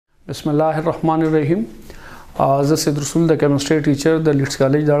بسم الله الرحمن الرحیم. زه سید رسول د کیمستري ټیچر د لیډز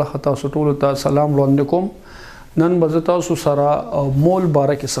کالج د تاسو ټول ته سلام وړاندې کوم. نن به زه تاسو سره مول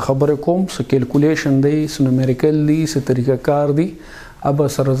باره کې څه خبرې کوم، څه کیلکولیشن دی، څه نومریکل دی، څه طریقه کار دی، اب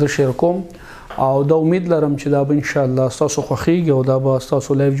سره زه شیر کوم او دا امید لرم چې دا به ان شاء الله تاسو خوښیږي او دا به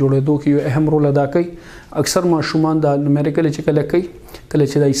تاسو لایف جوړېدو کې یو اهم رول ادا کوي. اکثر ماشومان د نومریکل چې کله کوي، کله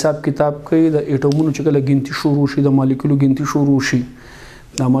چې د حساب کتاب کوي، د اټومونو چې کله ګنتی شروع شي، د مالیکولو ګنتی شروع شي،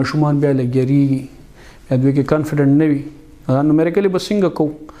 دا ماشومان بیا لګیریږي، بیا دوی کې کانفیډنټ نه وي. دا نومریکل به څنګه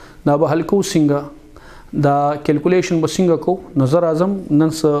کوو، دا به حل کوو څنګه، دا کیلکولیشن به څنګه کوو. نظر اعظم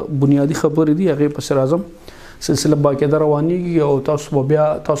نن څه بنیادی خبرې دي، هغې پسې راځم. سلسله باقاعده روانېږي او تاسو بیا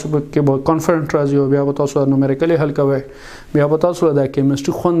تاسو کې به کانفیډنټ راځي او بیا به تاسو نومریکل حل کوئ، بیا به تاسو د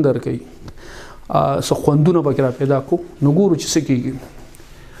کیمستري خوند درکوي، څه خوندونه به کې را پیدا کړو. نو ګورو چې څه کېږي.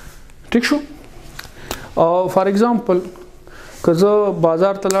 ټیک شو. فار ایگزامپل که زه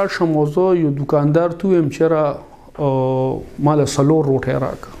بازار ته لاړ شم او زه یو دکاندار ته ویم چې ماله 4 روټۍ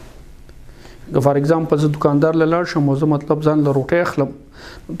راکړه. فار ایگزامپل زه دکاندار له لاړ شم او زه مطلب ځان له روټۍ اخلم،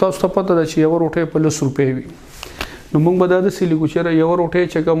 تاسو ته پته ده چې یوه روټۍ په 10 روپۍ وي. نو موږ به دا داسې لیکو چې یوه روټۍ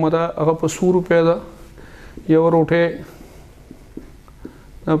چې کومه ده هغه په 100 روپۍ ده، یوه روټۍ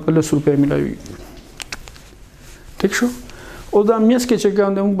په 10 روپۍ میلاوي. ټیک شو. او دا میس کې چې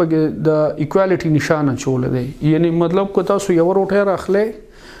کوم ده موږ به د ایکوالټي نشانه چوله دی، یعنی مطلب که تاسو یوه روټۍ راخلی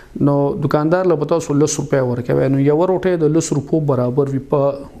نو دکاندار له به تاسو 10 روپۍ ورکوي، نو یوه روټۍ د 10 روپو برابر وي، په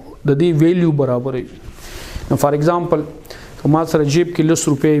د دې ویلیو برابر وي. نو فار ایگزامپل که ما سره جیب کې 10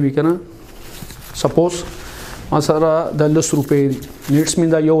 روپۍ وي که نه، سپوز ما سره د 10 روپۍ دي، نیټس مین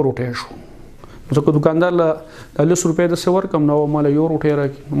دا یو روټۍ شو. نو که دکاندار له د 10 روپۍ داسې ورکړم نو ماله یو روټۍ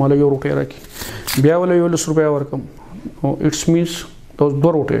راکړي، ماله یو روټۍ راکړي، بیا وله یو 10 روپۍ ورکړم نو اټس مینس دا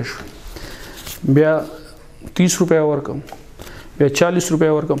 2 روټۍ شو، بیا 30 روپۍ ورکړم، بیا 40 روپۍ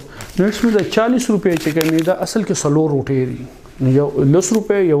ورکړم. نو اټس مینس دا 40 روپۍ چې کومې دا اصل کې 4 روټۍ دي. نو یو 10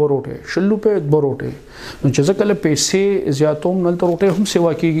 روپۍ یو روټۍ، 20 روپۍ 2 روټۍ. نو چې زه کله پیسې زیاتوم نلته روټۍ هم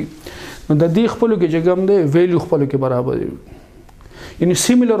سیوا کېږي. نو د دې خپلو کې چې کوم دی ویلیو خپلو کې برابر دی، یعنی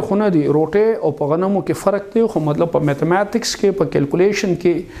سیمیلر خو نه دي. روټۍ او په غنمو کې فرق دی، خو مطلب په میتھمیټکس کې په کیلکولیشن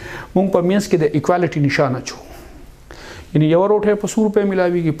کې موږ په مینس کې د ایکوالټي نشانه چو، یعنی یو روټۍ په 100 روپۍ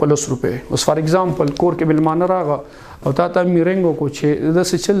ملاویږي په 10 روپۍ. اوس فار ایگزامپل کور کې مېلمانه راغه او تا ته میرنګ وکړو چې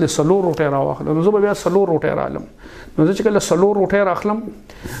داسې چل دی 4 روټۍ راواخله، نو زه به بیا 4 روټۍ رالم. نو زه چې کله 4 روټۍ راخلم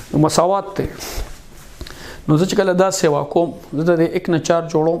نو مساوات دی. نو زه چې کله دا سیوا کوم، زه د 1 نه 4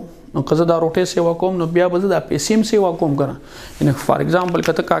 جوړوم، نو که زه دا روټۍ سیوا کوم نو بیا به زه دا پیسې هم سیوا کوم که نه. یعنی فار ایگزامپل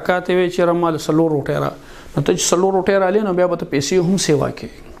که ته کاکا ته وایې چې مال 4 روټۍ را، نو ته چې 4 روټۍ رالې نو بیا به ته پیسې هم سیوا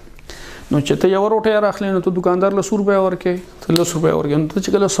کوې. نو چې ته یو روټۍ راخلې نو ته دکاندار له 100 روپۍ ورکې، ته 10 روپۍ ورکې. نو ته چې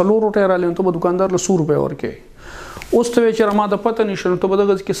کله 4 روټۍ رالې نو ته به دکاندار له 100 روپۍ ورکې. اوس ته وایې چې ما ته پته نشته، نو ته به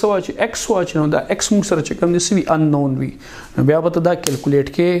دغه کې څه واچې، ایکس واچې. نو دا ایکس موږ سره چې کوم دی څه وي، اننون وي. نو بیا به ته دا کیلکولیټ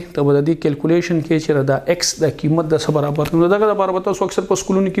کې، ته به د دې کیلکولیشن کې چې دا ایکس د قیمت د څه برابر. نو دغه لپاره به تاسو اکثر په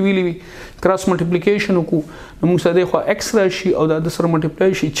سکولونو کې ویلي وي کراس ملټیپلیکیشن وکړو، نو موږ سره دی خوا ایکس راشي او دا د سره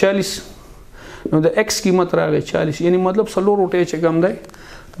ملټیپلای شي 40. نو د ایکس قیمت راغی 40، یعنی مطلب 4 روټۍ چې کوم دی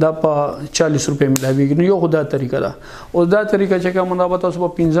دا په 40 روپۍ ملاویږي. نو یو خو دا طریقه ده. اوس دا طریقه چې کوم دا به تاسو په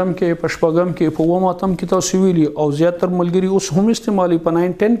 5م کې، په 6م کې، په 9م اتم کې تاسو ویلي او زیاتره ملګري اوس هم استعمالي، په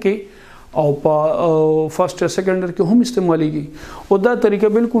 9 10 کې او په فرست سیکنډر کې هم استعمالېږي. او دا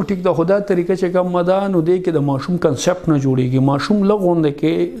طریقه بالکل ټیک ده. خو دا طریقه چې کوم ده نو دی کې د ماشوم کنسپټ نه جوړېږي، ماشوم لغونده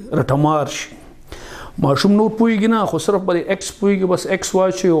کې رټمار شي، ماشوم نور پوهېږي نه، خو صرف په ایکس پوهېږي، بس ایکس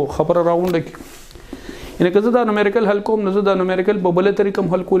واچي او خبره راغونده کې. یعنی که زه دا نومریکل حل کوم نو زه دا نومریکل په بله طریقه هم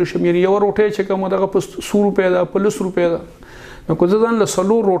حل کولی شم. یعنی یوه روټۍ چې کومه دغه په 100 روپۍ ده، په 10 روپۍ ده. نو که زه ځان له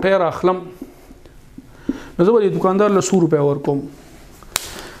 4 روټۍ راخلم نو زه به د دکاندار له 100 روپۍ ورکوم.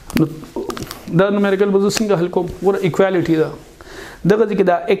 نو دا نومریکل به زه څنګه حل کوم؟ ګوره ایکوالټي ده، دغه ځای کې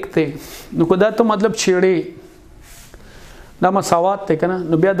دا 1 دی. نو که دا ته مطلب چیړې، دا مساوات دی که نه،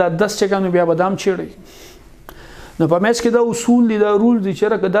 نو بیا دا 10 چې کوم نو بیا به دا هم چیړې. نو په میس کې دا اصول دي، دا رول دي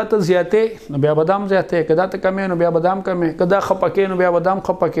چې که دا ته زیاتې نو بیا به دا هم زیاتې، که دا ته کمې نو بیا به دا هم کمې، که دا خپه کې نو بیا به دا هم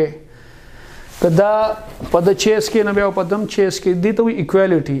خپه کې، که دا په د چیس کې نو بیا په دم چیس کې. دې ته وایي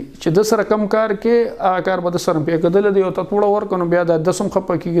ایکوالټي، چې د سره کم کار کې هغه کار به د سره پې. که دله د یو ته توړه ورکړو نو بیا دا 10 هم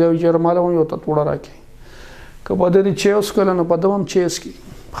خپه کېږي، دا چې ماله هم یو ته توړه راکړي. که په د چیس کله نو په دم هم چیس کې.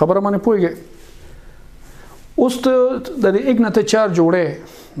 خبره باندې پوهېږئ. اوس ته د 1 نه 4 جوړې،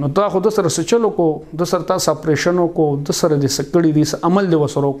 نو تا خو د سره څه چلو کو، د سره تاسو اپریشن وکړو، د سره د سکړی دي عمل دی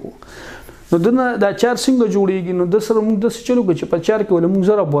وسره وکړو. نو دا 4 څنګه جوړیږي؟ نو د سره موږ د څه چلو کو چې په 4 کې ول موږ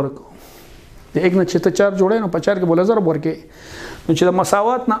ضرب ورکړو. د 1 نه چې ته 4 جوړې نو په 4 کې بوله ضرب ورکې نو چې د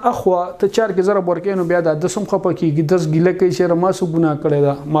مساوات نه اخوا ته 4 کې ضرب ورکې نو بیا د 10 خپه کېږي 10 ګیله کوي چې ما سو ګناه کړی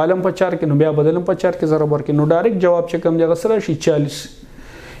دا معلوم په 4 کې نو بیا بدلم په 4 کې ضرب ورکې نو ډایرکټ جواب چې کم دی غسر شي 40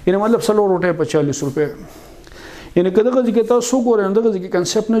 یعنی مطلب 100 روټه په 40 روپے یعنی کله چې تاسو ګورئ دغه کې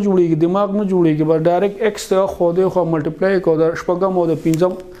کنسپټ نه جوړیږي دماغ نه جوړیږي بس ډایرکټ ایکس ته خو دې خو ملټیپلای کو د شپږم او د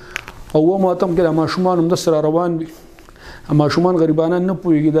پنځم او ماتم کې د ماشومان هم د سره روان دي ماشومان غریبانه نه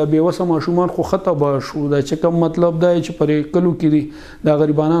پويږي دا بیوسه ماشومان خو خطه شو دا چې کوم مطلب دا چې پرې کلو کې دي دا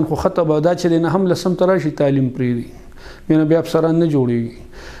غریبانان خو خطه دا چې نه هم لسم تراشي تعلیم پری دي مینه بیا افسران نه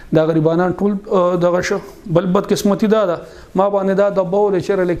جوړیږي دا غریبانان ټول دغه شو بل بد قسمتي دا ما باندې دا د بول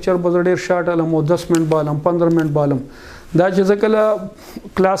چر لیکچر بزر ډیر شارټ علم 10 منټ بالم 15 منټ بالم دا چې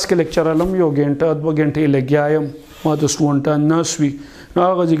ځکه کلاس کې لیکچر علم یو غنټه 2 غنټې لګیایم ما د سټوډنټان نسوي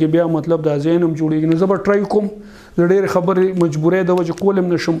هغه چې بیا مطلب دا زینم جوړیږي نو زبر ټرای کوم ډېر خبرې مجبورې د وجه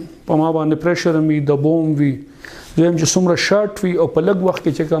کولم نشم په ما باندې پریشر می د بوم وی زم چې څومره شارټ وی او په لګ وخت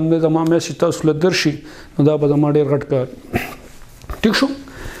کې چې کوم نه زما میسج تاسو لدر شي نو دا به زما ډېر غټ کار ټیک شو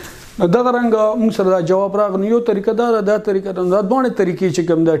دا رنګ موږ سره دا جواب راغلی یو طریقه دا طریقه دا دوه طریقې چې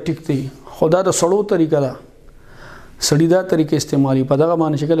کوم دا ټیک دی خدا د سړو طریقه دا سړی دا طریقې استعمالي په دغه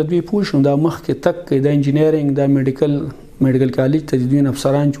باندې شکل دوی پوښتنه دا مخ کې تک د انجینیرینګ د میډیکل کالج تدوین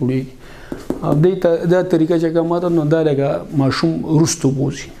افسران جوړي او دا طریقه چې کومه ده نو دا لګه ماشوم رستو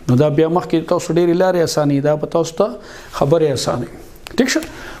بوزي نو دا بیا مخ کې تاسو ډېر لارې اساني دا په تاسو ته خبره اساني ټیک شو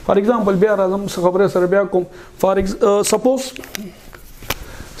فار ایگزامپل بیا راځم خبره سره بیا کوم فار سپوز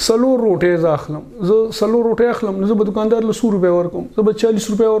سلور روټه اخلم زه سلور روټه اخلم نو زه به دکاندار له 100 روپے ورکوم زه به 40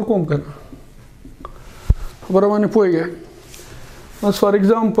 روپے ورکوم کنه خبره باندې پوهیږئ بس فار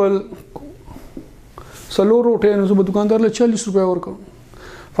ایگزامپل سلور روټه نو زه به دکاندار له 40 روپے ورکوم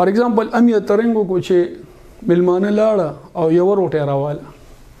فار ایگزامپل امیا ترنګو کو چې ملمانه لاړه او یو روټه راواله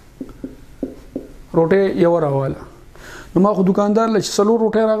روټه یو راواله نو ما خو دکاندار له سلور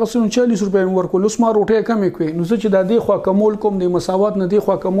روټه راغسم 40 روپے ورکول اوس ما روټه کم کوي نو چې د دې خوا کمول کوم د مساوات نه دی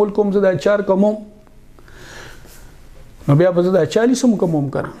خوا کمول کوم زه د 4 کوم نو بیا به زه د 40 هم کوم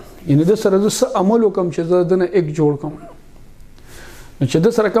کړم یعنی د سره د عمل کوم چې زه د 1 جوړ کوم نو چې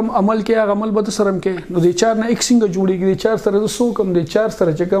د سره کوم عمل کې هغه عمل به سره کې نو د 4 نه 1 څنګه جوړیږي د 4 سره د 100 کوم د 4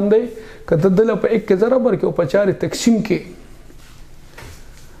 سره چې کوم دی کته دله په 1 کې ضرب ورکو په 4 تقسیم کې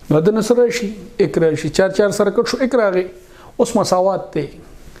نو د نصر شي 1 راشي 4 4 سره کټ شو 1 راغی اوس مساوات دی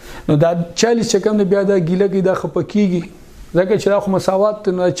نو دا 40 چې کوم بیا دا ګیله کې دا خپکیږي ځکه چې دا خو مساوات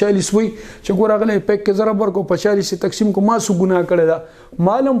نو 40 وي چې ګور غلې په 1 کې ضرب ورکو په 40 تقسیم کو ما سو ګناه کړی دا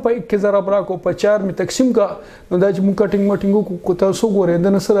معلوم په 1 کې ضرب راکو په 4 می تقسیم کا نو دا چې مو کټینګ مټینګ کو تاسو ګورې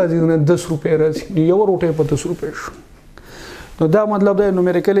د نصر راځي نه 10 روپے راځي یو روټه په 10 روپے شو نو دا مطلب دا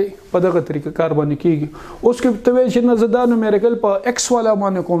نومریکل په دغه طریقه کار باندې کیږي اوس کې ته چې نه زدا نومریکل په ایکس والا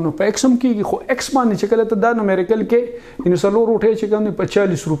باندې کوم نو په ایکس هم کیږي خو ایکس باندې چې کله ته دا نومریکل کې ان سلو روټه چې کوم په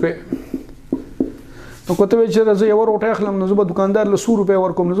 40 روپے نو کوته چې زه یو روټه اخلم نو زه به دکاندار له 100 روپے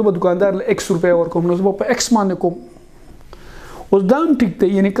ورکوم نو زه به دکاندار له 100 روپے ورکوم نو زه په ایکس باندې کوم اوس دا ټیک ته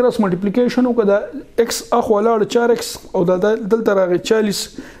یعنی کراس ملټیپلیکیشن وکړه x اخو لاړ 4x او دا دلته راغی 40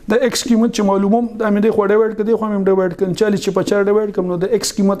 د x قیمت چې معلومه دا مې د خو ډیوایډ کړي خو مې ډیوایډ کړم 40 چې په 4 ډیوایډ کوم نو د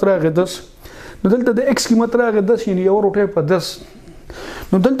x قیمت راغی 10 نو دلته د x قیمت راغی 10 یعنی یو روټه په 10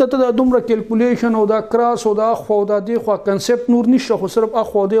 نو دلته ته د دومره کیلکولیشن او دا کراس او دا خو دا دی خو کنسپټ نور نشه خو صرف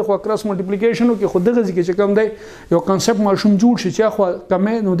اخو دی خو کراس ملټیپلیکیشن کې خود دغه ځکه چې کوم دی یو کنسپټ ماشوم جوړ شي چې خو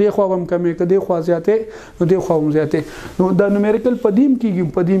کمې نو دی خو هم کمې کدي خو زیاتې نو دی خو هم زیاتې نو دا نومریکل پدیم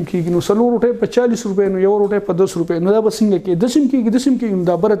کېږي نو سلو روټه په 40 روپے نو یو روټه په 10 روپے نو دا بسنګ کې دسم کې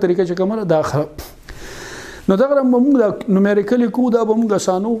دا بره طریقه چې کومه دا نو دا موږ د نومریکل کو دا موږ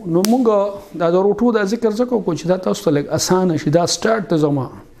اسانو نو موږ دا د روټو د ذکر زکو کو چې دا تاسو ته لګ اسانه شي دا سٹارټ ته زما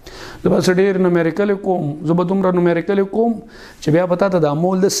د بس ډیر نومریکل کوم زبدومره نومریکل کوم چې بیا پتا ته د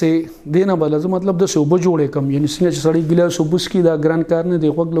امول د سه دینه بل مطلب د سه وب جوړې کم یعنی څنګه چې سړی ګلاس وبس کی دا ګران کار نه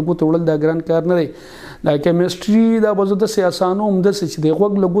دی خوګ لګو ته وړل دا ګران کار نه دی دا کیمستري دا بزو د سه اسانو هم د سه چې دی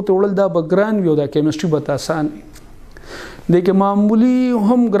خوګ لګو ته وړل دا بګران ویو دا کیمستري به آسان دغه معمولی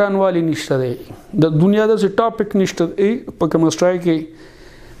هم ګرانوالی نشته دی د دنیا د ټاپک نشته په کیمستري کې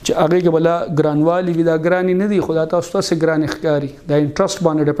چې هغه کې بلا ګرانوالی وی دا ګرانی نه دی خدا تاسو ته ګران اختیاري دا انټرست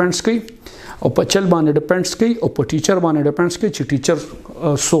باندې ډیپندز کوي او په چل باندې ډیپندز کوي او په ټیچر باندې ډیپندز کوي چې ټیچر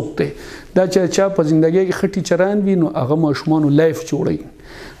سوکته دا چې په ژوندۍ کې خټي ټیچران وي نو هغه ماشومان لایف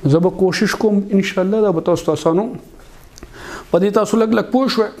جوړي زه به کوشش کوم ان شاء الله دا به تاسو تاسو په دې تاسو لګ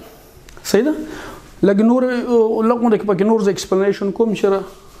پوه شو صحیح ده لکه نور لکه د پکې نور ز ایکسپلینیشن کوم شره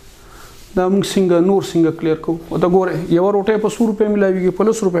دا موږ څنګه کلیر کوو او دا ګوره یو روټه په 100 روپے ملایويږي په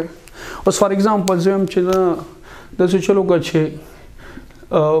 100 روپے اوس فار ایگزامپل زم چې د څه چلو غچې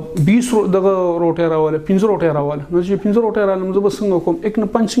 20 دغه روټه راواله 15 روټه راواله نو چې 15 روټه رااله زه به څنګه کوم 1 نه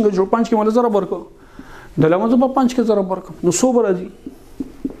 5 څنګه جوړ 5 کې مال ضرب ورکو د لمزه په 5 کې ضرب ورکو نو 100 راځي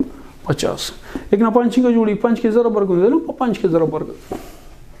 50 1 نه 5 څنګه جوړي 5 کې ضرب ورکو نو په 5 کې ضرب ورکو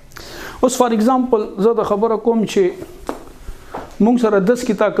اوس فار ایگزامپل زه د خبره کوم چې مونږ سره 10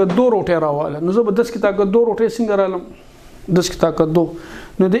 کې طاقت 2 روټه راواله نو زه به 10 کې طاقت 2 روټه څنګه رالم 10 کې طاقت 2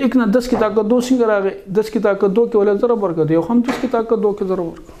 نو د 1 نه 10 کې طاقت 2 څنګه راغی 10 کې طاقت 2 کې ولا ضرب ورکړ دی خو هم 10 کې طاقت 2 کې ضرب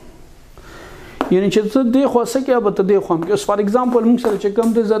ورکړ یعنی چې څه دی خو څه کې به ته دی خو هم اوس فار ایگزامپل موږ سره چې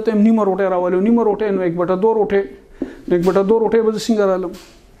کم دی ذاته نیمه روټه راولو نیمه روټه نو 1/2 روټه 1/2 روټه به څنګه رالم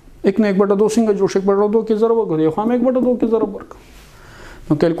 1 نه 1/2 څنګه جوړ شي 1/2 کې ضرب ورکړ دی خو هم 1/2 کې ضرب ورکړ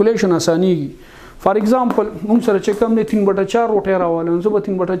نو کیلکولیشن اساني فار ایگزامپل موږ سره چې کم دی 3/4 روټه راولو نو به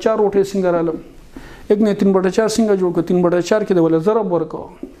 3/4 روټه څنګه رالم 1 نه 3/4 څنګه جوړ کړ 3/4 کې د ول ضرب ورکو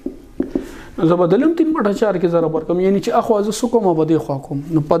زه بدلم 3/4 کې ضرب ورکم یعنی چې اخو از سو کوم به دی خو کوم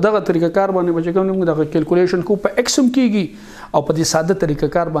نو په دغه طریقه کار باندې بچ کوم دغه کیلکولیشن کو په ایکسم کیږي او په دې ساده طریقه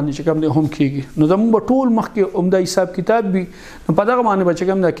کار باندې چې کوم دی هم کیږي نو زموږ په ټول مخ کې عمده حساب کتاب وي نو په دغه باندې بچ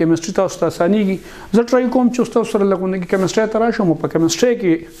کوم د کیمستري تاسو ته اسانيږي زه ټرای کوم چې تاسو سره لګونه کې کیمستري تر شم په کیمستري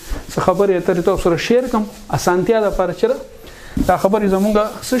کې څه خبره تر تاسو سره شیر کوم اسانتیا د پر چر دا خبره زموږه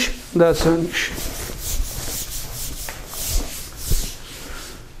څه د اسان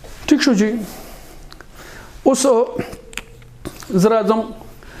ټیک شو جی اوس زه راځم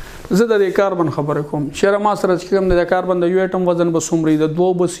زه د کاربن خبره کوم چې ما سره چې کوم د کاربن د یو اټم وزن به څومره د 2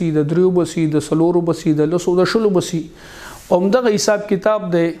 بسی د 3 بسی د 4 بسی د 10 بسی همدغه حساب کتاب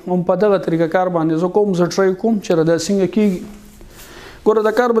دی هم په دغه طریقه کار باندې زه کوم زه ټرای کوم چې دا څنګه کیږي ګوره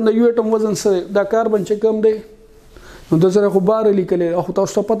د کاربن د یو اټم وزن سره د کاربن چې کوم دی نو د زره خو بار لیکل او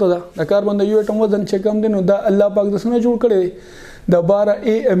تاسو ته پته ده د کاربن د یو اټم وزن چې کوم دی نو دا الله پاک د سره جوړ کړي د 12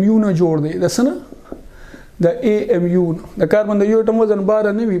 AMU نه جوړ دی د سره د AMU د کاربن د یو اټم وزن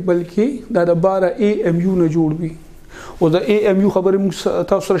 12 نه وي بلکې دا د 12 AMU نه جوړ وي او د AMU خبره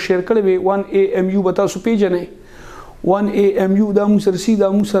تاسو سره شیر کړې وي 1 AMU به تاسو پیژنې 1 AMU دا مو سره سي دا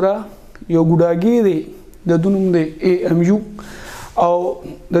مو سره یو ګډاګي دی د دونوم دی AMU او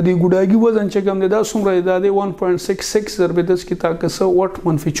د دې ګډاګي وزن چې کوم دی دا څومره دی د 1.66 ضرب 10 کې طاقت 100 واټ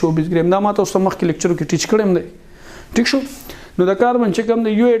منفي 24 ګرام دا ما تاسو مخکې لیکچر کې ټیچ کړم دی ټیک شو نو د کاربن چې کوم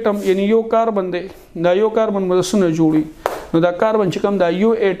د یو اټم یعنی یو کاربن دی دا یو کاربن مدسونه جوړي نو دا کاربن چې کوم دا یو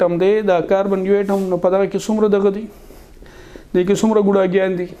اټم دی دا کاربن یو اټم نو په دغه کې څومره دغه دی د کې څومره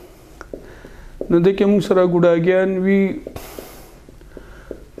ګډاګیان دي نو د کې موږ سره ګډاګیان وی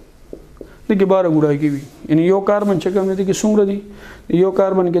د کې 12 ګډاګي وی یعنی یو کاربن چې کوم دی کې څومره دی یو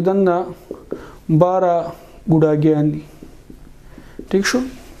کاربن کې دنه 12 ګډاګیان دي ٹھیک شو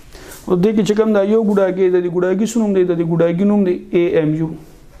او د کې چې کوم دا یو ګډاګي د ګډاګي سنوم دی د ګډاګي نوم دی AMU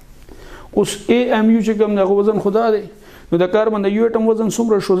اوس AMU چې کوم دا وزن خدا دی نو د کاربن د یو اټم وزن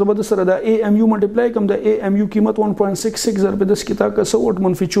څومره شو زبر سره دا AMU ملټیپلای کوم د AMU قیمت 1.66 ضرب 10 کې طاقت 100 واټ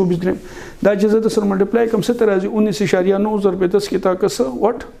منفي 24 ګرام دا چې زه سره ملټیپلای کوم څه راځي 19.9 ضرب 10 کې طاقت 100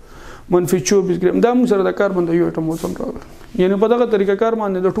 واټ منفي 24 ګرام دا موږ سره د کاربن د یو اټم وزن راغلی یعنی په دغه طریقه کار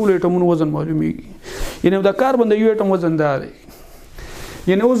باندې د ټول اټمونو وزن معلومیږي یعنی د کاربن د یو اټم وزن دا دی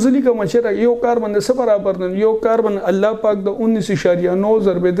یعنی اوس ځلی کوم چې یو کاربن د څه برابر نه یو کاربن الله پاک د 19.9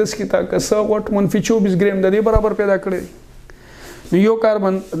 ضرب 10 کې طاقت 100 واټ منفي 24 ګرام د دې برابر پیدا کړی نو یو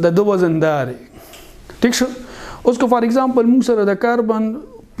کاربن د دو وزن دار ٹھیک شو اوس کو فار ایگزامپل موږ سره د کاربن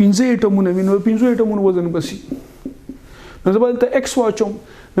 15 اټمونه وینو 15 اټمونه وزن بسی نو زبر ته x واچوم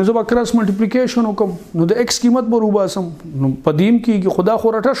نو زبر کراس ملټیپلیکیشن وکم نو د x قیمت به روباسم نو پدیم کیږي خدا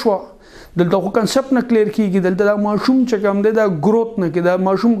خو رټه شو دلته خو کنسپټ نه کلیر کیږي دلته دا ماشوم چې کوم دی دا گروث نه کې دا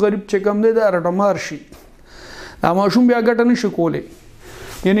ماشوم غریب چې کوم دی دا رټمار شي دا ماشوم بیا ګټه نشي کولی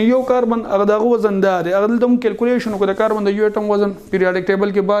یعنی یو کاربن هغه دغه وزن دار هغه دلته کیلکولیشن وکړه کاربن د یو اټم وزن پیریاډک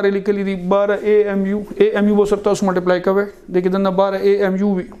ټیبل کې 12 لیکلي دي 12 AMU به سره تاسو ملټیپلای کوئ د کې دنه 12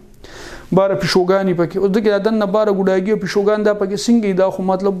 AMU وي 12 پښوګانی پکې او دغه دنه 12 ګډاګي پښوګان دا پکې څنګه دا خو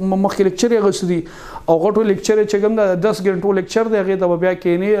مطلب مخکې لیکچر یې غسدي او غټو لیکچر چې کوم دا 10 غنټو لیکچر دی هغه ته بیا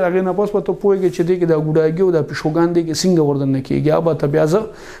کې نه هغه نه پوس پته پويږي چې دغه دا ګډاګي او دا پښوګان دی کې څنګه وردن کېږي ابا ته بیا زه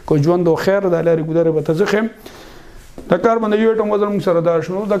کو ژوند خیر د لاري ګدره به تزخم د کاربن د یو اټم وزن سره دا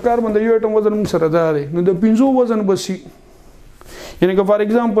شنو د کاربن د یو اټم وزن سره دا دی نو د 15 وزن بسی یعنی که فار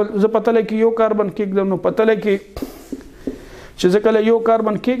ایگزامپل زه پته لکه یو کاربن کې एकदम نو پته لکه چې ځکه یو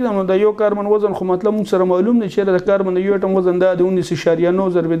کاربن کې एकदम نو د یو کاربن وزن خو مطلب موږ سره معلوم دی چې د کاربن د یو اټم وزن دا د 19.9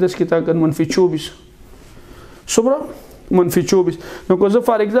 ضرب 10 کې طاقت منفي 24 صبره منفي 24 نو که زه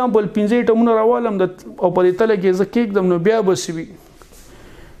فار ایگزامپل 15 اټمونه راوالم د او په دې تله کې زه کې एकदम نو بیا بسوي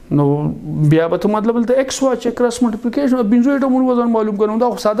نو بیا به ته مطلب ته x وا چې کراس ملټیپلیکیشن 15 اټمونه وزن معلوم کړم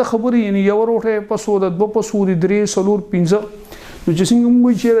دا ساده خبره یعنی یو روټه په 100 د 2 په 100 3 4 15 نو چې څنګه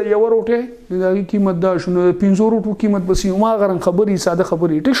موږ چې یو روټه د قیمت دا شنو 500 روټو قیمت بسې ما غرن خبري ساده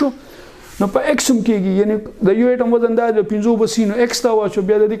خبري ټیک شو نو په ایکس هم کېږي یعنی د یو ایټم وزن دا د 500 بسې نو ایکس دا واچو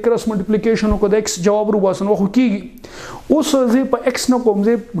بیا د کراس ملټیپلیکیشن کو د ایکس جواب رو باسن خو کېږي اوس زه په ایکس نه کوم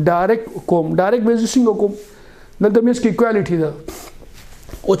زه ډایرکټ به څنګه کوم دلته مېس کې ایکوالټي ده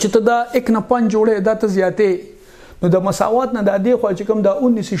او چې ته دا 1 نه 5 جوړې دا ته زیاتې نو د مساوات نه د دې خو چې کوم دا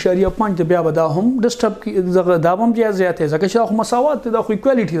 19.5 بیا به دا هم ډسټرب کی دا هم زیاتې ځکه چې خو مساوات دا خو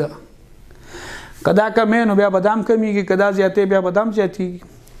ایکوالټي ده کدا کمې نو بیا بدام کمیږي کدا زیاتې بیا بدام زیاتې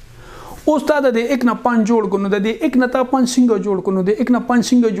اوس تا د 1 نه 5 جوړ کو نو د 1 نه تا 5 څنګه جوړ کو نو د 1 نه 5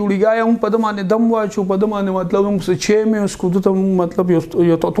 څنګه جوړیږي هم په دمانه دم واچو په دمانه مطلب هم څه مې اوس کو ته مطلب یو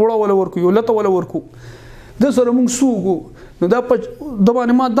توړه ولا ورکو یو لته ولا ورکو د سره موږ سوګو نو دا په د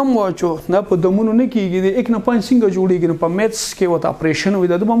باندې ما دم واچو دا په دمونو نه کیږي د 1 نه 5 څنګه جوړیږي په میثس کې وته اپریشن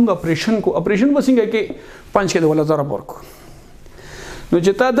وي د موږ اپریشن وسنګ کې 5 کې ولا ضرب ورکو نو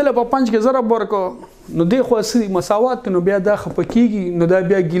چې تا دله په 5 کې ضرب ورکو نو د خو سری مساوات نو بیا دا خپکیږي نو دا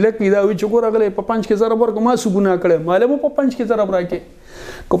بیا ګیله کې دا وي چې ګور غلې په 5 کې ضرب ورکو ما سو ګناه کړم معلومه په 5 کې ضرب راکې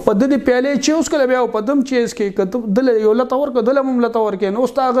کو په دې پیاله چې اوس کله بیا په دم چیز کې کته دله یو لته ورکو دله مم لته ورکې نو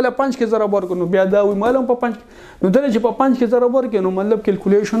اوس تا غله 5 کې ضرب ورکو نو بیا دا وي معلوم په 5 نو دله چې په 5 کې ضرب ورکې نو مطلب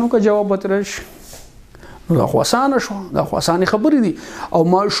کیلکولیشنو کا جواب وترش دا خو اسانه شو دا خو اسانه خبرې دي او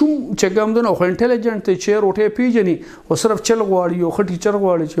ماشوم چې کوم دنه خو انټيليجنت چې روټه پیجني او صرف چل غواړي یو خټي چر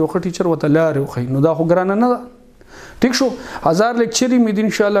غواړي چې یو خټي چر وته لار خو نو دا خو ګرانه نه ټیک شو 1000 لیکچرې مې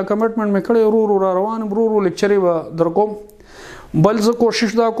ان شاء الله کمټمنټ مې کړې رو روان رو لیکچرې و درکوم بل زه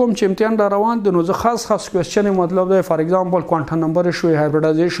کوشش دا کوم چې امتحان را روان دي نو زه خاص کوېسچن مطلب دی فار ایگزامپل کوانټم نمبر شو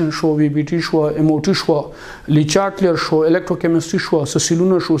هایبریډایزیشن شو وی بی ټی شو ایموټی شو لیچاکلر شو الکتروکیمستري شو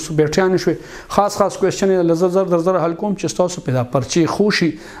سسیلونه شو سوبرټیان شو خاص کوېسچن لزر در حل کوم چې تاسو پیدا پرچی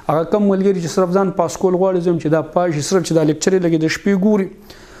خوشي هغه کم ملګری چې صرف ځان پاس کول غواړي زم چې دا پاش صرف چې دا لیکچر لګي د شپې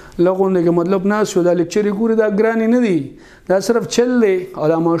ګوري لغونه کې مطلب ناس یو د لیکچر ګوري دا ګرانی نه دی دا صرف چل دی او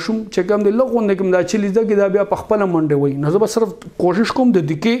دا ماشوم چې کوم دی لغونه کې دا چلی دا کې دا بیا په خپل منډه وای نه زه به صرف کوشش کوم د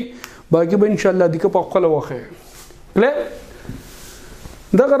دکې باقي به ان شاء الله دکې په خپل وخه کله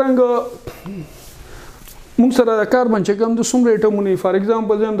دا څنګه موږ سره د کاربن چې کوم د څومره اټمونه فار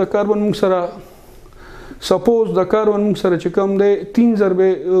ایگزامپل زم د کاربن موږ سره سپوز د کاربن موږ سره چې کوم دی 3 ضرب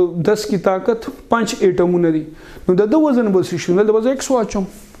 10 کی طاقت 5 اټمونه دي نو د وزن به شي نو د وزن x واچوم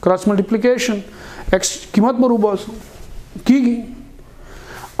کراس ملټیپلیکیشن x قیمت برابر کیږي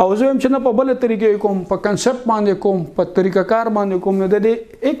او زه هم چې نه په بل طریقې کوم په کنسپټ باندې کوم په طریقه کار باندې کوم نه د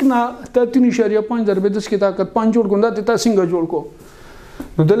 1 نه 3.5 ضرب 10 کی طاقت 5 جوړ کوم دا ته څنګه جوړ کو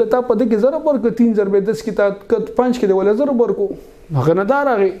نو دلته په دغه ضرب ورکو 3 ضرب 10 کی طاقت 5 کې د ولا ضرب ورکو هغه نه دا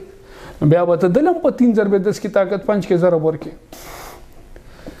راغی بیا به ته دلم په 3 ضرب 10 کی طاقت 5 کې ضرب ورکې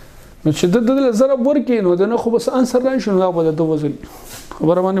نو چې د ضرب ورکې نو د نه خو بس انسر راشي نو دا به د وزن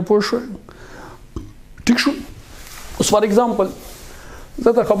خبره باندې پوه شو ټیک شو اوس فار ایگزامپل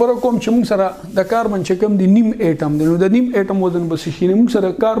زه ته خبره کوم چې موږ سره د کاربن چې کوم دی نیم اټم دی نو د نیم اټم وزن بس شي موږ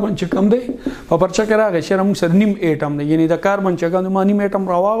سره کاربن چې کوم دی په پرچا کې راغی چې موږ سره نیم اټم دی یعنی د کاربن چې کوم ما نیم اټم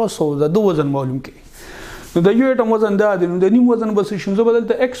راواغسو د وزن معلوم کړي نو د یو اټم وزن دا دی نو د نیم وزن بس شي زه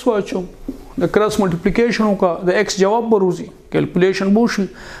بدلته x واچوم د کراس ملټیپلیکیشن کا د x جواب بروزي کیلکولیشن بوشي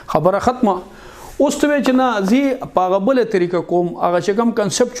خبره ختمه اوس ته چې نه زی په غبل طریقه کوم هغه چې کوم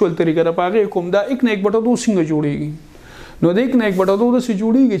کنسپچوال طریقه را پاغه کوم دا 1 نه 1/2 څنګه جوړیږي نو د 1 نه 1/2 د څه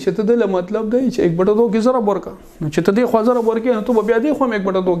جوړیږي چې ته د مطلب دی چې 1/2 کې ضرب ورکا نو چې ته د خو ضرب ورکې نو ته بیا د خو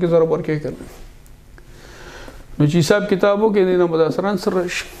 1/2 کې ضرب ورکې کړ نو چې حساب کتابو کې نه مدا سره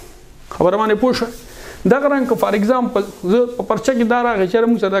راشي خبره باندې پوښه دا څنګه فار ایگزامپل زه په پرچا کې دا راغی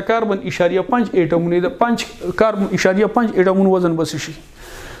چې موږ د کاربن 0.5 اټمونه د 5 کاربن 0.5 اټمونو وزن بس شي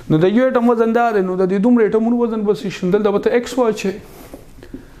نو د یو اټم وزن دا دی نو د دې دومره اټمونو وزن بس شي دلته به x واچي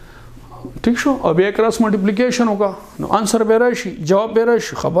ٹھیک شو او بیا کراس ملټیپلیکیشن وکړه نو انسر به راشي جواب به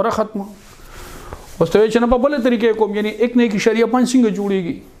راشي خبره ختمه اوس ته چې نه په بل طریقې کوم یعنی 1 نه 1.5 څنګه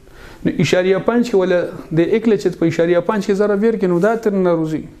جوړیږي نو 0.5 کې ولا د 1 لچت په 0.5 کې ضرب ورکې نو دا تر نه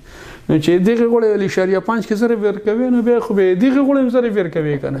روزي نو چې دغه غوړې 0.5 کې ضرب ورکوي نو بیا خو به دغه غوړې ضرب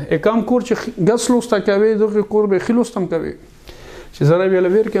ورکوي کنه اکام کور چې غس لوستا کوي دغه کور به خلوستم کوي چې ضرب یې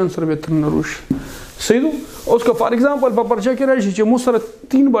لور کې انسر به تر نه روشي صحیح اوس که فار ایگزامپل په پرچا کې راشي چې مو سره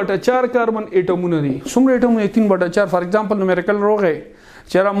 3/4 کاربن اټمونه دي څومره اټمونه 3/4 فار ایگزامپل نومریکل روغه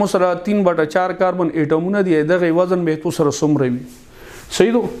چې را مو سره 3/4 کاربن اټمونه دي دغه وزن به تو سره څومره وي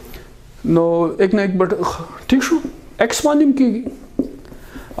صحیح نو 1 نه 1 ٹھیک شو x باندې کېږي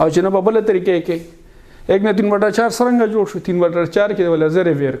او چې نه په بل طریقې کې 1 نه 3/4 څنګه جوړ شو 3/4 کې ولا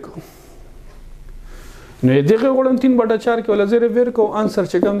زره ورکو نو دغه غوړم 3/4 کې ولا زره ورکو انسر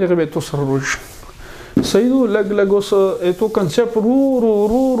چې کوم دغه به تو سره روش صحیح نو لګ اوس ته کنسپټ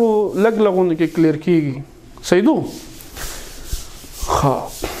رو لګ لغونه کې کلیر کیږي صحیح نو ها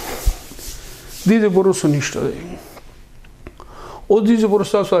دې پروسه نشته دی او دې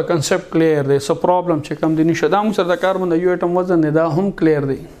پروسه سره کنسپټ کلیر دی څه پرابلم چې کم دی نشه دا موږ سره د کاربن د یو اټم وزن دا هم کلیر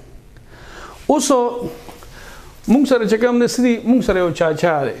دی اوس موږ سره چې کم نسدي موږ سره یو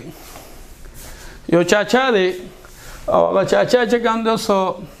چاچا دی او هغه چاچا چې کم د سو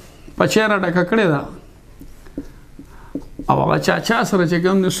پچیره ډکه کړې ده او هغه چاچا سره چې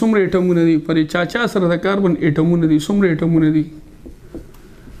کوم د څومره اټمونه دي پر چاچا سره د کاربن اټمونه دي څومره اټمونه دي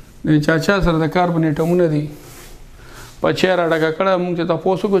د چاچا سره د کاربن اټمونه دي پچیره ډکه کړه موږ ته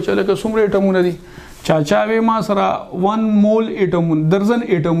تاسو کو چې لکه څومره اټمونه دي چاچا وې ما سره 1 مول اټمون درجن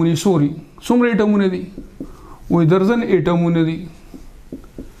اټمونه سوري څومره اټمونه دي وې درجن اټمونه دي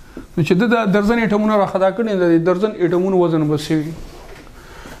چې د درجن اټمونه راخدا کړي د درجن اټمون وزن بسوي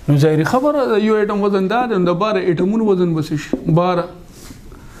نو ظاهري خبره یو اټم وزن دا د 12 اټمون وزن بسش 12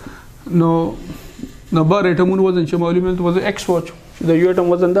 نو 12 اټمون وزن چې معلومه ته وزن ایکس واچ د یو اټم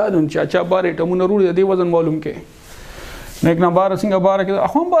وزن دا د چا 12 اټمون وروړي د وزن معلوم کې نه یک نه 12 څنګه 12 کې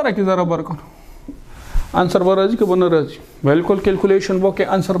اخوم 12 کې ضرب ورکړو انسر برازي کې بنه راځي بالکل کیلکولیشن وکي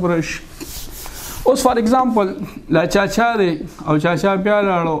انسر برش اوس فار ایگزامپل لا چاچا دی او چاچا بیا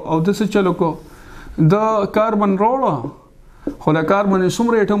لاړو او د څه چلو کو د کاربن روړو خو د کاربن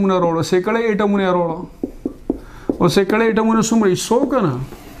څومره اټمونه وروړو سیکړې اټمونه وروړو او سیکړې اټمونه څومره 100 کنه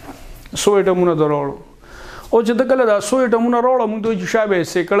 100 اټمونه وروړو او چې د کله دا 100 اټمونه وروړو موږ دوی شابه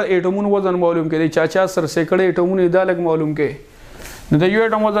سیکړې اټمونه وزن معلوم کړي چاچا سره سیکړې اټمونه دا لګ معلوم کړي نو د یو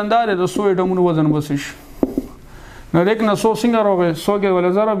اټم وزن دا د 100 اټمونه وزن بسش نو دیک نه 100 څنګه راوي 100 کې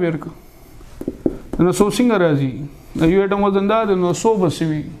ولا زره بیرک نو 100 څنګه راځي د یو اټم وزن دا د 100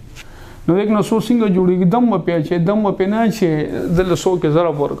 بسوي نو یک نو 100 څنګه جوړیږي دم په چې دم په نه چې د 100 کې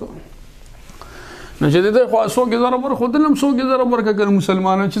ضرب ورکړو نو چې د خو 100 کې ضرب ورکړو خودلم 100 کې ضرب ورکړ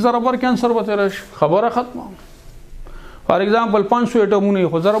مسلمانانو چې ضرب ورکړ انسر به ترش خبره ختمه فار ایگزامپل 500 اټمونه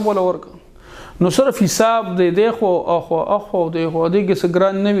خو ضرب ولا ورکړ نو صرف حساب دی خو اخو دی خو دې کې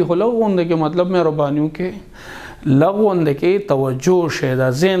سګران نه وي خو لغوند کې مطلب مهربانيو کې لغوند کې توجه شه دا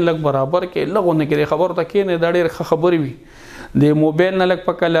زین لګ برابر کې لغوند کې خبر ته کې نه دا ډېر خبري وي د موبایل نه لګ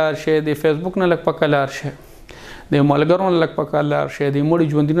پکلار شه د فیسبوک نه لګ پکلار شه د ملګرو نه لګ پکلار شه د مړي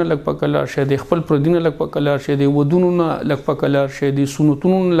ژوند نه لګ پکلار شه د خپل پردین نه لګ پکلار شه د ودونو نه لګ پکلار شه د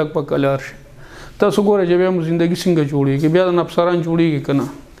سنتونو نه لګ پکلار شه تاسو ګوره چې به مو ژوندۍ څنګه جوړیږي بیا د نفسران جوړیږي کنه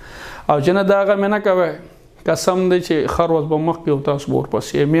او جنا داغه مې نه کوي قسم دې چې خر وس به مخ کې او تاسو ور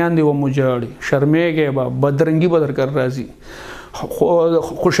پسې میان دی و مجاړي شرمېږي به بدرنګي بدر کر راځي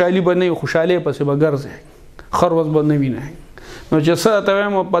خوشحالي بنه خوشاله پسې به ګرځي خر وس به نه ویني نو چې څه ته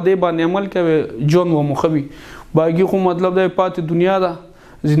مو په دې باندې عمل کوي جون و مخوي باقي خو مطلب د پاتې دنیا ده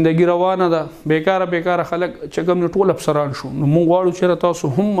زندگی روانه ده بیکاره خلک چې کوم ټول افسران شو نو موږ غواړو چې تاسو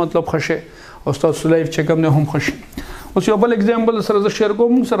هم مطلب خوشي او تاسو لایف چې کوم نه هم خوشي اوس یو بل اگزامپل سره ز شیر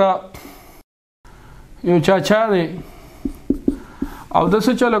کوم سره یو چاچا دی او د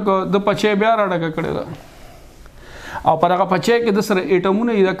څه چلو د پچې بیا راډه کړی دا او پر هغه پچې کې د سره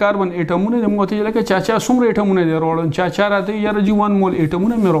اټمونه د کاربن اټمونه د موته لکه چاچا څومره اټمونه دی وروړل چاچا راته یاره جی 1 مول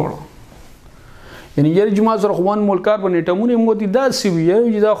اټمونه مې وروړل یعنی یاره جما سره 1 مول کاربن اټمونه موتی دا سی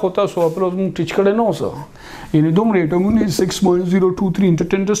وی دا خو تاسو خپل مونږ ټیچ کړی نو سو یعنی دومره اټمونه 6.023 into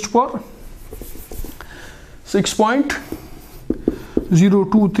 10 to the power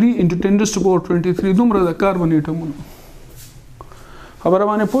 6.023 into 10 to the power 23 دومره د کاربن اټمونه خبره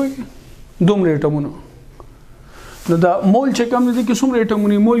باندې پوي دومره اټمونه نو دا مول چې کوم دي کې څومره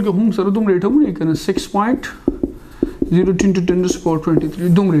اټمونه مول کې هم سره دومره اټمونه کنه 6.023 into 10 to the power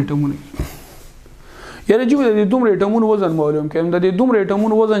 23 دومره اټمونه یاره جو د دومره اټمونه وزن معلوم کړم د دومره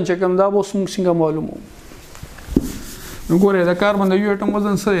اټمونه وزن چې کوم دا به څنګه معلومو نو ګوره دا کاربن د یو اټم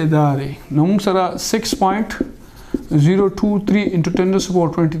وزن سره دا دی نو موږ سره 6.023 into 10 to the power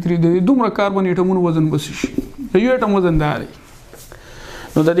 23 د دومره کاربن اټمونه وزن بس شي د یو اټم وزن دا دی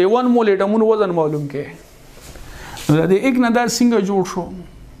نو د 1 مول اټمونه وزن معلوم کړي نو د یک نه دا څنګه جوړ شو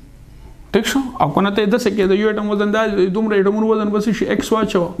ټیک شو او کنه ته د څه کې د یو اټم وزن دا دومره اټمونه وزن بس شي x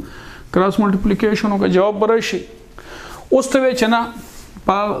واچو کراس ملټیپلیکیشن او جواب برشي اوس ته چې نه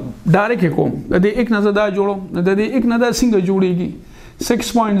په ډایرکټ کوم د دې یک نه دا جوړم د دې یک نه دا څنګه جوړیږي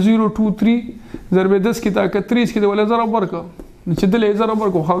 6.023 ضرب 10 کی طاقت 30 کې د ولا ضرب ورکړه چې د لې ضرب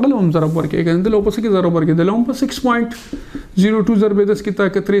ورکړه خغل هم ضرب ورکړه کنه د لو په څه کې ضرب ورکړه د لو په 6.02 ضرب 10 کی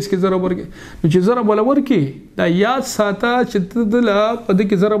طاقت 30 کې ضرب ورکړه چې ضرب ولا ورکړي دا یاد ساته چې د لا په دې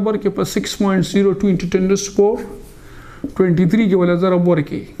کې ضرب ورکړه په 6.02 into 10 to the power 23 کې ولا ضرب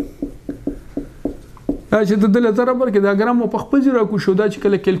ورکړي دا چې د دله ضرب ورکړي دا ګرام په خپل ځای راکوشو دا چې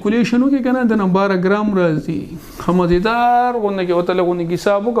کله کیلکولیشن وکړي کنه د 12 ګرام راځي خمدیدار غونډه کې وته لغونی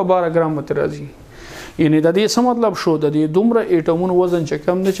حساب وکړه 12 ګرام مت راځي یعنی د دې څه مطلب شو د دې دومره اټمون وزن چې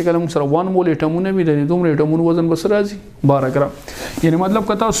کم نه چې کله موږ سره 1 مول اټمون وي د دې دومره اټمون وزن بس راځي 12 ګرام یعنی مطلب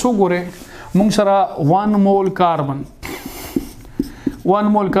کته سو ګوره موږ سره 1 مول کاربن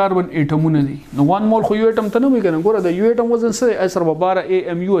 1 مول کاربن اټمون دي نو 1 مول خو یو اټم ته نه وي کنه ګوره د یو اټم وزن سره اثر به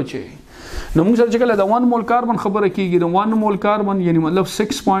 12 AMU چي نو موږ سره چې کله د 1 مول کاربن خبره کیږي د 1 مول کاربن یعنی مطلب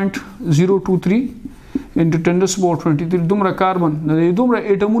 6.023 into 10⁻23 دومره کاربن د دومره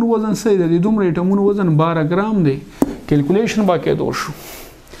اټمون وزن سره د دومره اټمون وزن 12 ګرام دی کیلکولیشن باکې دور شو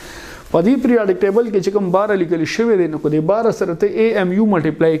په دې پیریاډک ټیبل کې چې کوم 12 لیکل شوی دی نو کو د 12 سره ته AMU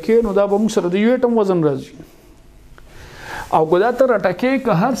ملټیپلای کې نو دا به موږ سره د یو اټم وزن راځي او ګدا تر ټکه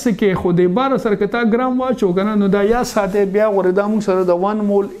که هر څه کې خو د 12 سره کتا ګرام واچو کنه نو دا یا ساته بیا وردا موږ سره د 1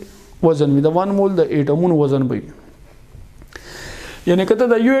 مول وزن وي د 1 مول د اټمون وزن وي یعنی کته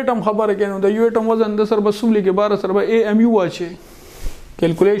د یو اټم خبره کینو د یو اټم وزن د سر بسوم لګي 12 سر به AMU واچي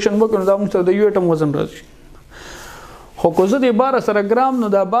کیلکولیشن وکړو دا موږ د یو اټم وزن راځي خو کوزه د 12 سره ګرام نو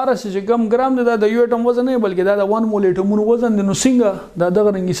دا 12 چې کم ګرام نه د یو اټم وزن نه بلکې دا د 1 مول اټمون وزن د نو څنګه دا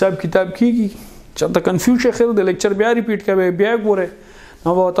دغه رنګ حساب کتاب کیږي چې ته کنفیوز خیر د لیکچر بیا ریپیټ کوي بیا ګوره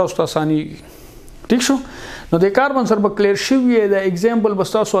نو به تاسو ته اساني ٹھیک شو نو د کاربن سره به کلیر شوی د ایگزامپل بس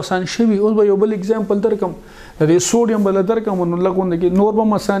تاسو آسان شوی اوس به یو بل ایگزامپل درکم د سوډیم بل درکم نو لګون د نور به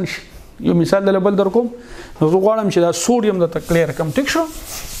آسان شي یو مثال د بل درکم نو زه غواړم چې دا سوډیم د کلیر کم ټیک شو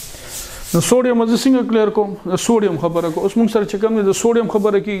نو سوډیم از څنګه کلیر کوم د سوډیم خبره کو اوس موږ سره چې کوم د سوډیم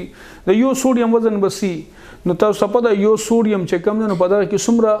خبره کی د یو سوډیم وزن بسی نو تاسو په دا یو سوډیم چې کوم نه په دا کې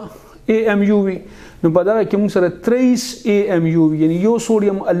څومره AMU وي نو په دا کې موږ سره 30 AMU یعنی یو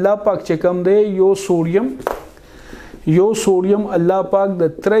سوډیم الله پاک چې کوم دی یو سوډیم الله پاک د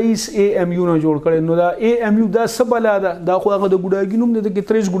 30 AMU نه جوړ کړي نو دا AMU دا څه بلا ده دا خو هغه د ګډاګي نوم دی د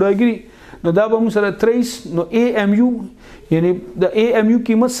 30 ګډاګي نو دا به موږ سره 30 نو AMU یعنی د AMU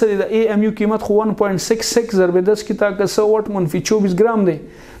قیمت سره د AMU قیمت خو 1.66 ضرب 10 کی طاقت 100 واټ منفي 24 ګرام دی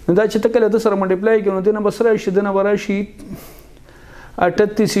نو دا چې تکله د سره ملټیپلای کړو دنه بسره شي دنه وراشي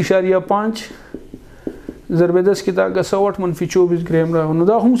 38.5 ضرب 10 کی طاقت 100 واټ منفي 24 ګرام را نو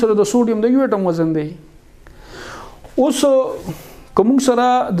دا هم سره د سوډیم د یو اټم وزن دی اوس کوم سره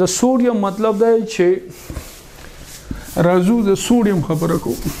د سوډیم مطلب دی چې راځو د سوډیم خبره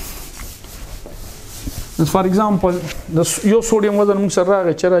کو فار ایگزامپل د یو سوډیم وزن موږ سره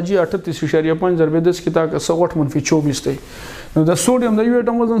راغی چې راځي 38.5 ضرب 10 کی طاقت 100 واټ منفي 24 دی نو د سوډیم د یو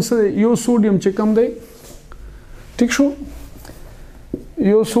اټم وزن سره یو سوډیم چې کم دی ٹھیک شو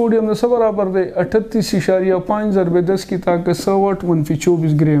یو سوډیم د څه برابر دی 38.5 ضرب 10 کی طاقت 100 واټ منفي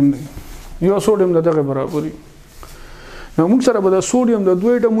 24 ګرام دی یو سوډیم دغه برابر دی نو موږ سره به د سوډیم د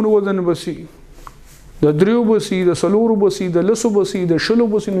دوه اټمونو وزن بسی د دریو بسی د سلورو بسی د لسو بسی د شلو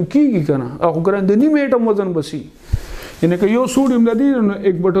بسی نو کیږي کنه هغه ګران د نیم اټم وزن بسی یعنی که یو سوډیم د دې نو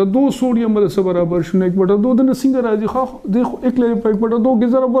 1/2 سوډیم به څه برابر شي 1/2 د څنګه راځي خو د 1/2 کې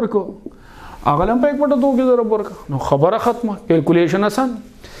ضرب ورکو اغلم په 1/2 کې ضرب ورکو نو خبره ختمه کیلکولیشن آسان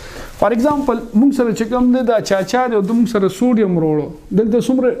فار ایگزامپل موږ سره چې کوم دی دا چاچا دی د موږ سره سوډیم وروړو دلته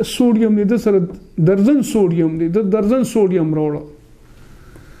څومره سوډیم دی د سره درجن سوډیم دی د درجن سوډیم وروړو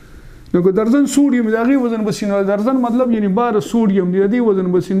نو که درجن سوډیم دا غي وزن بسینو درجن مطلب یعنی 12 سوډیم دی د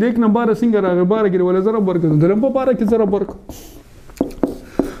وزن بسین د 1 نه 12 څنګه راغی 12 کې ولا ضرب ورکړو دلم په 12 کې ضرب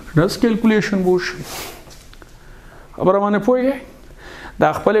ورکړو داس کیلکولیشن بوش خبره باندې پوهیږئ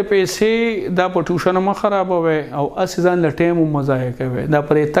دا خپل پیسې دا په ټیوشن ما خرابوي او اساسن ل ټیم مزایه کوي دا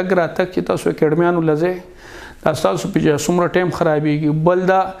پرې تګ را تک چې تاسو اکیډمیانو لځه دا تاسو په څومره ټیم خرابېږي بل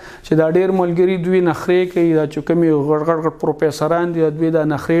دا چې دا ډېر ملګری دوی نخرې کوي دا چې کومي غړ پروفیسوران دي دوی دا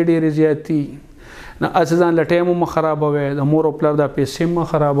نخرې ډېر زیاتی نه اساسن ل ټیم ما خرابوي د مور او پلار دا پیسې ما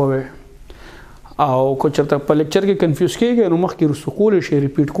خرابوي او کو چرته په لیکچر کې کنفیوز کیږي نو مخکې رسو کول شي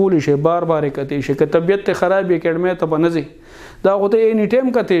ریپیټ کول شي بار بار کته شي که طبيعت ته خراب اکیډمي ته بنځي دا غوته اني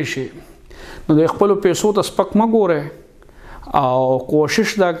ټایم کته شي نو د خپل پیسو ته سپک مګوره او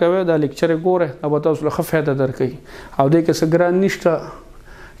کوشش دا کوي دا لیکچر ګوره او تاسو له فائدہ درکې او دې کې سګران نشته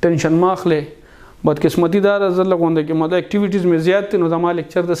ټینشن ماخله بدقسمتی دا زل غونډه کې ماده اکټیویټیز مې زیات نو د ما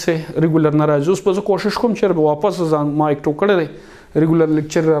لیکچر د سه ریګولر نه راځي اوس په کوشش کوم چې واپس ځان ما یک ټوکړه دی ریګولر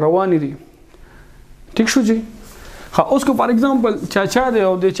لیکچر روان دي ٹھیک شو جی ها اوس کو فار ایگزامپل چاچا دی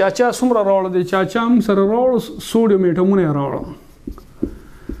او د چاچا سمره راوړل دی چاچا هم سره راوړل سوډیم اټمونه راوړل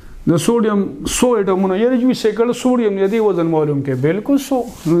د سوډیم 100 اټمونه یعنی چې سیکل سوډیم دی وزن معلوم کې بالکل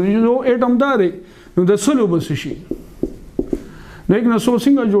 100 نو اټم دا دی نو د سلو بس شي نو یک نه 100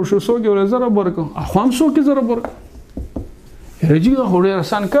 څنګه جوړ شو 100 کې ور زره برک خو هم 100 کې زره برک رجی دا هډه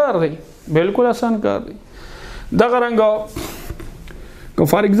آسان کار دی بالکل آسان کار دی دغه رنګ که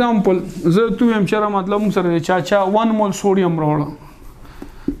فار ایگزامپل زه تو هم چېرې مطلب موږ سره د چا 1 مول سوډیم راوړم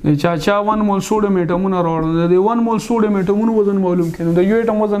د چا 1 مول سوډیم اټمونه راوړم د 1 مول سوډیم اټمونو وزن معلوم کړي نو د یو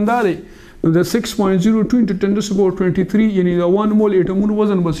اټم وزن دا دی نو د 6.02 into 10⁻23 یعنی د 1 مول اټمونو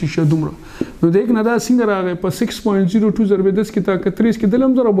وزن بس شي دومره نو د یک نه دا څنګه راغی په 6.02 ضرب 10 کې طاقت 30 کې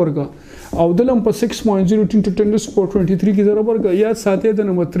دلم ضرب ورکا او دلم په 6.02 into 10⁻23 کې ضرب ورکا یا ساتي د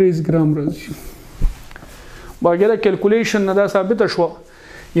نمبر 30 ګرام راځي باګره کیلکولیشن نه دا ثابت شو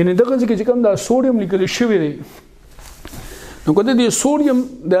یعنی دغه ځکه چې کوم دا سوډیم لیکل شوی دی نو کله د سوډیم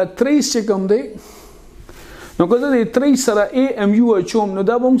د 30 چې کوم دی نو کله د 30 سره AMU اچوم نو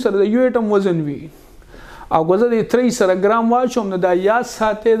دا به سره د یو اټم وزن وي او کله د 30 سره ګرام واچوم نو دا یا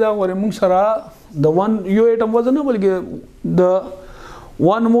ساته دا غوړې موږ سره د 1 یو اټم وزن نه بلکې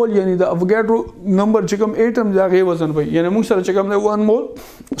د 1 مول یعنی د افګاډرو نمبر چې کوم اټم دا غي وزن وي یعنی موږ سره چې کوم د 1 مول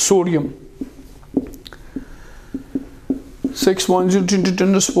سوډیم 6.0 into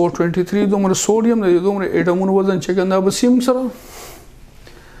 10⁻23 دومره سوډیم د دومره اټمونو وزن چې کنده به سیم سره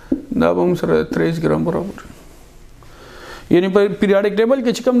دا به سره 30 ګرام برابر یعنی په پیریاډیک ټیبل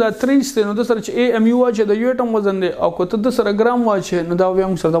کې چې کوم دا 30 دی نو د سره چې AMU واچي د یو اټم وزن دی او کته د سره ګرام واچي نو دا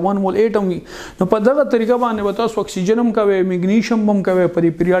به سره د 1 مول اټم وي نو په دغه طریقه باندې به تاسو اکسیجن هم کوي میګنیشیم هم کوي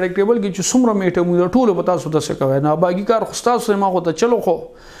په پیریاډیک ټیبل کې چې څومره اټمونه ټول به تاسو د څه کوي نه باقي کار خو تاسو ما خو ته چلو خو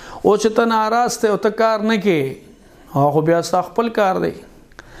او چې ته ناراسته او ته کار نه کې خو بیا خپل کار دی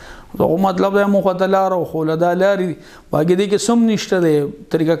دا مطلب دی مخ ته لار او خو له لاري باقي دي کې سم نشته دی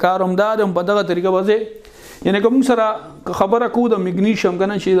طریقه کار هم دا په دغه طریقه وځي یعنی کوم سره خبره کو د میګنیشیم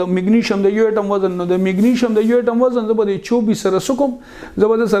کنه چې د میګنیشیم د یو اټم وزن نو د میګنیشیم د یو اټم وزن زبر 24 سره سکم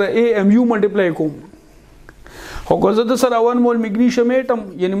زبر سره AMU ملټیپلای کوم خو ګوزه د سره 1 مول میګنیشیم اټم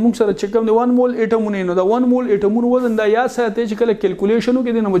یعنی موږ سره چې کوم د 1 مول اټمونه نو د 1 مول اټمونو وزن دا یا ساته چې کله کیلکولیشنو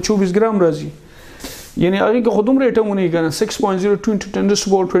کې د 24 ګرام راځي یعنی هغه کې خودم اټمونه کنه 6.02 into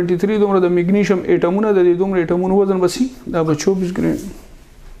 10⁻23 دومره د میګنیشیم اټمونه د دومره اټمونو وزن بسی دا به 24 ګرام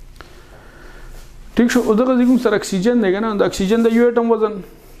ټیک شو او دغه کوم سره اکسیجن دی کنه د اکسیجن د یو اټم وزن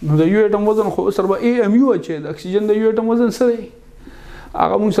نو د یو اټم وزن خو سره به AMU اچي د اکسیجن د یو اټم وزن سره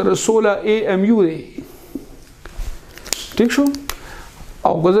هغه موږ سره 16 AMU دی ټیک شو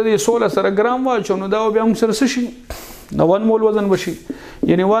او غزه د 16 سره ګرام واچو نو دا بیا موږ سره څه شي نو 1 مول وزن بشي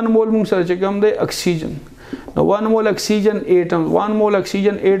یعنی 1 مول موږ سره چې کوم دی اکسیجن نو 1 مول اکسیجن एटम 1 मोल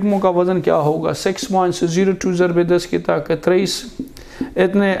ऑक्सीजन एटमों का वजन क्या होगा 6.02 ضرب 10 की ताकत 23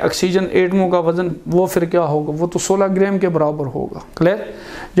 इतने ऑक्सीजन एटमों का वजन वो फिर क्या होगा वो तो 16 ग्राम के बराबर होगा क्लियर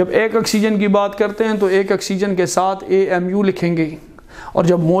जब एक ऑक्सीजन की बात करते हैं तो एक ऑक्सीजन के साथ AMU लिखेंगे और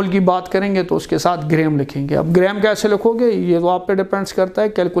जब मोल की बात करेंगे तो उसके साथ ग्राम लिखेंगे अब ग्राम कैसे लिखोगे ये तो आप पे डिपेंड्स करता है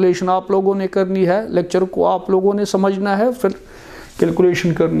कैलकुलेशन आप लोगों ने करनी है लेक्चर को आप लोगों ने समझना है फिर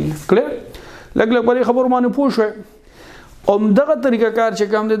कैलकुलेशन करनी है क्लियर لګ په خبر باندې پوه شو اوم دغه طریقه کار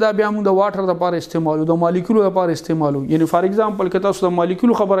چې کوم دی دا بیا موږ د واټر لپاره استعمالو د مالیکولو لپاره استعمالو یعنی فار ایگزامپل که تاسو د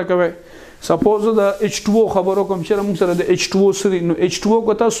مالیکولو خبره کوئ سپوز د H2O خبرو کوم چې موږ سره د H2O سره نو H2O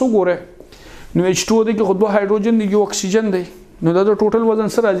کو تاسو ګوره نو H2O د کې خو دوه هایدروجن دی یو اکسیجن دی نو دا د ټوټل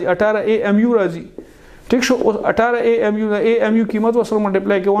وزن سره راځي 18 AMU راځي ٹھیک شو 18 AMU دا AMU قیمت وسره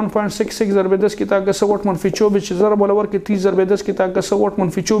ملټیپلای کې 1.66 ضرب 10 کی طاقت 7.24 ضرب ولور کې 30 ضرب 10 کی طاقت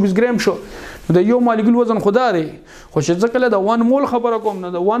 7.24 ګرام شو د یو مالیکول وزن خدا دی خو چې ځکه د 1 مول خبره کوم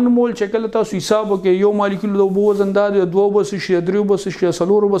نه د 1 مول چې کله تاسو حساب وکړئ یو مالیکول د وزن دا د 2 بس شي 3 بس شي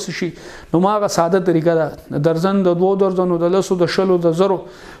 4 بس شي نو ماغه ساده طریقه ده درزن د 2 درزن د 10 د 0 د 0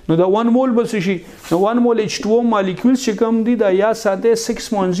 نو د 1 مول بس شي نو 1 مول H2O مالیکول چې کوم دي دا یا ساده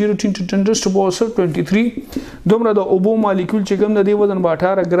 6.02 into 10⁻23 دومره د اوبو مالیکول چې کوم د دې وزن به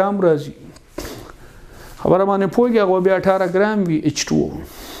 18 ګرام راځي خبره باندې پوهیږئ هغه بیا 18 ګرام وي H2O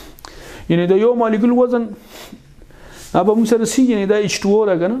یعنی د یو مالیکول وزن هغه موږ سره سي یعنی دا H2O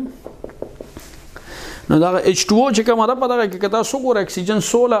راګنه نو دا H2O چې کومه ده په دغه کې کته سو ګور اکسیجن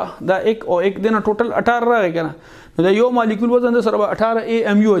 16 دا 1 او 1 دنه ټوټل 18 راغی کنه نو دا یو مالیکول وزن د سره 18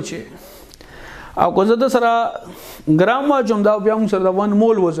 AMU اچي او کوزه د سره ګرام واجم دا بیا موږ سره د 1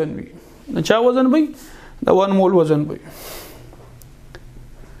 مول وزن وي نو چا وزن وي د 1 مول وزن وي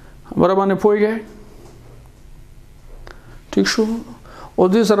خبره باندې پوهیږئ ٹھیک شو او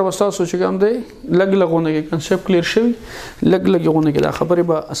دې سره وساسو چې کوم دی لګ لګونه کې کنسپټ کلیر شوی لګ لګونه کې دا خبره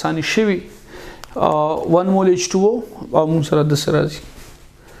به اساني شوی 1 مول H2O او موږ سره د سره راځي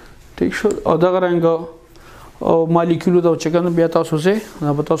ٹھیک شو او دا رنګ او مالیکولو دا چې کوم بیا تاسو زه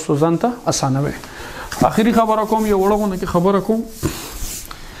دا به تاسو ځانته اسانه وي اخیری خبره کوم یو وړونه کې خبره کوم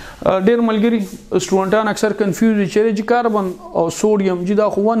ډیر ملګری سټوډنټان اکثر کنفیوز دي چې کاربن او سوډیم چې دا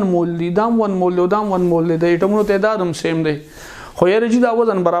خو 1 مول دي دا 1 مول دی دا 1 مول دی د اټمونو تعداد هم سیم دی خو یاره چې دا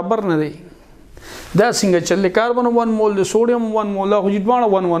وزن برابر نه دی دا څنګه چل کاربن 1 مول دی سوډیم 1 مول خو چې دواړه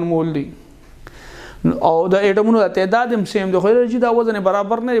 1 مول دی او د اټمونو د تعداد هم سیم دی خو یاره چې دا وزن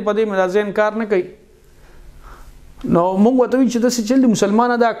برابر نه دی په دې مزاجین کار نه کوي نو موږ وته چې د چل دی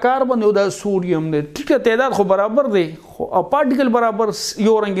مسلمانانه دا کاربن او دا سوډیم دی ټیک تعداد خو برابر دی خو پارټیکل برابر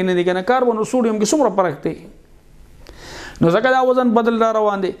یو رنګ نه دی کنه کاربن او سوډیم کې څومره فرق دی نو ځکه دا وزن بدل را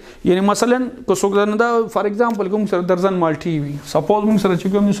روان دي یعنی مثلا کو څوک دا فار ایگزامپل کوم سره درجن مالټي وي سپوز موږ سره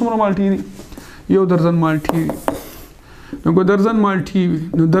چې کوم څومره مالټي دي یو درجن مالټي وي نو کو درجن مالټي وي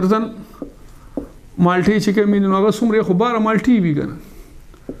نو درجن مالټي چې کوم نو هغه څومره خو 12 مالټي وي کنه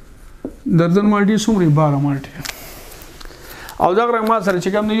درجن مالټي څومره 12 مالټي او دا رنګ ما سره چې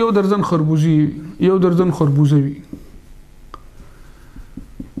کوم یو درجن خربوزي یو درجن خربوزه وي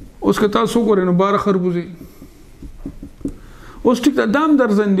اوس که تاسو ګورئ نو 12 خربوزي اوس ټیک دام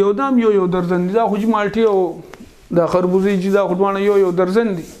درزن دی او دام یو درزن دی دا خو چې مالټي او دا خربوزي چې دا خو یو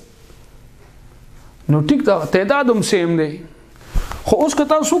درزن دی نو ټیک دا تعداد هم سیم دی خو اوس که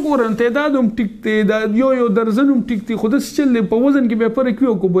تاسو ګورئ تعداد هم ټیک دی دا یو درزن هم ټیک دی خو د چل په وزن کې به فرق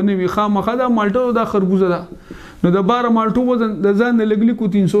وي کو بنوي خامخا دا مالټه او دا خربوزه ده نو د 12 مالټو وزن د ځان لګلی کو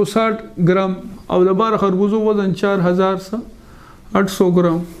 360 ګرام او د 12 خربوزو وزن 4800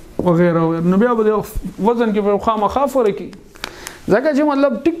 ګرام وغیرہ نو بیا به وزن کې خامخا فرق وي ځکه چې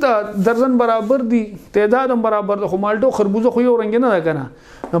مطلب ټیک دا درجن برابر دي تعداد هم برابر ده خو مالټو خربوزه خو یو رنګ نه ده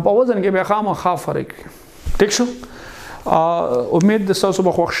کنه نو په وزن کې به خامخا فرق ټیک شو امید د تاسو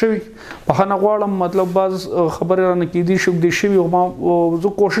به خوښ شوي بخښنه غواړم مطلب باز خبرې رانه کېدي شو دي شوي ما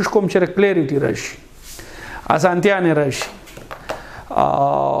زه کوشش کوم چې کلیریټي راشي اسانتیا نه راشي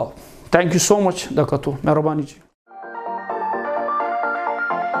ثانک یو سو مچ د کتو مهرباني